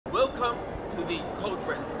to the Code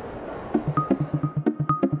Rev.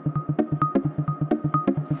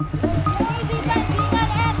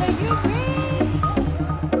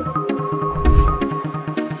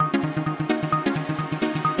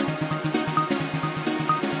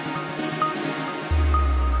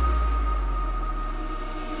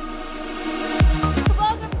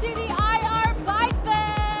 Welcome to the IR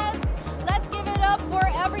Bikefest. Let's give it up for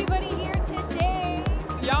everybody here today.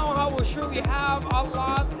 Yamaha will surely have a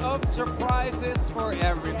lot of surprises for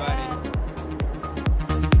everybody.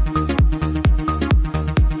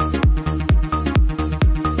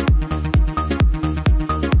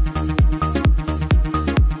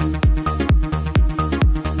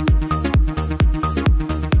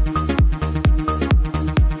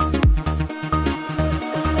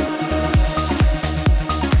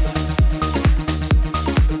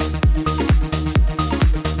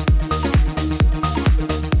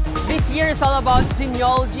 Yes. It's all about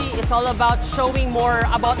genealogy, it's all about showing more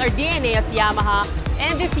about our DNA as Yamaha.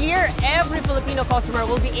 And this year, every Filipino customer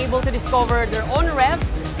will be able to discover their own rev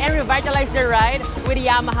and revitalize their ride with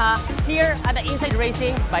Yamaha here at the Inside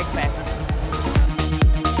Racing Bike Fest.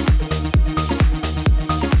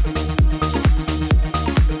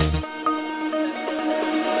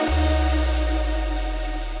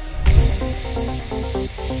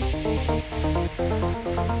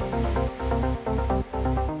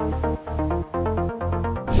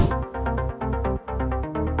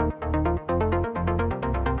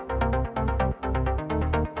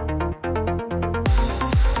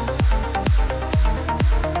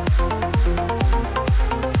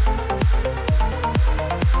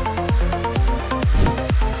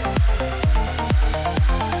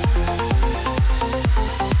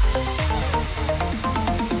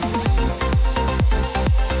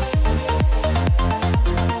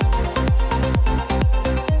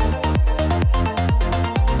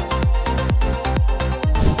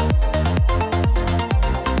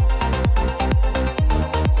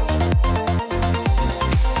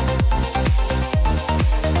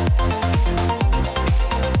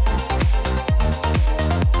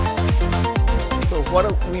 What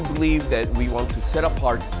we believe that we want to set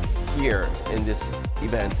apart here in this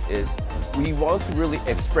event is we want to really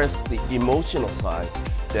express the emotional side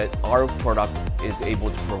that our product is able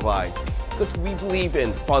to provide, because we believe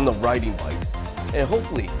in fun of riding bikes, and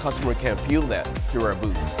hopefully customer can feel that through our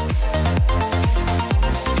booth.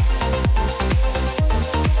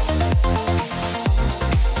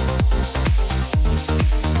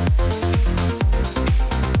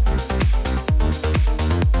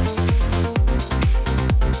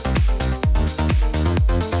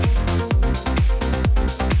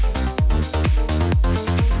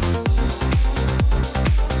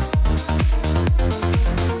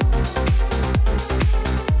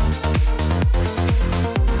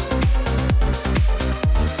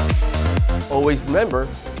 Always remember,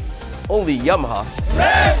 only Yamaha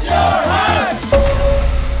Revs Your Heart!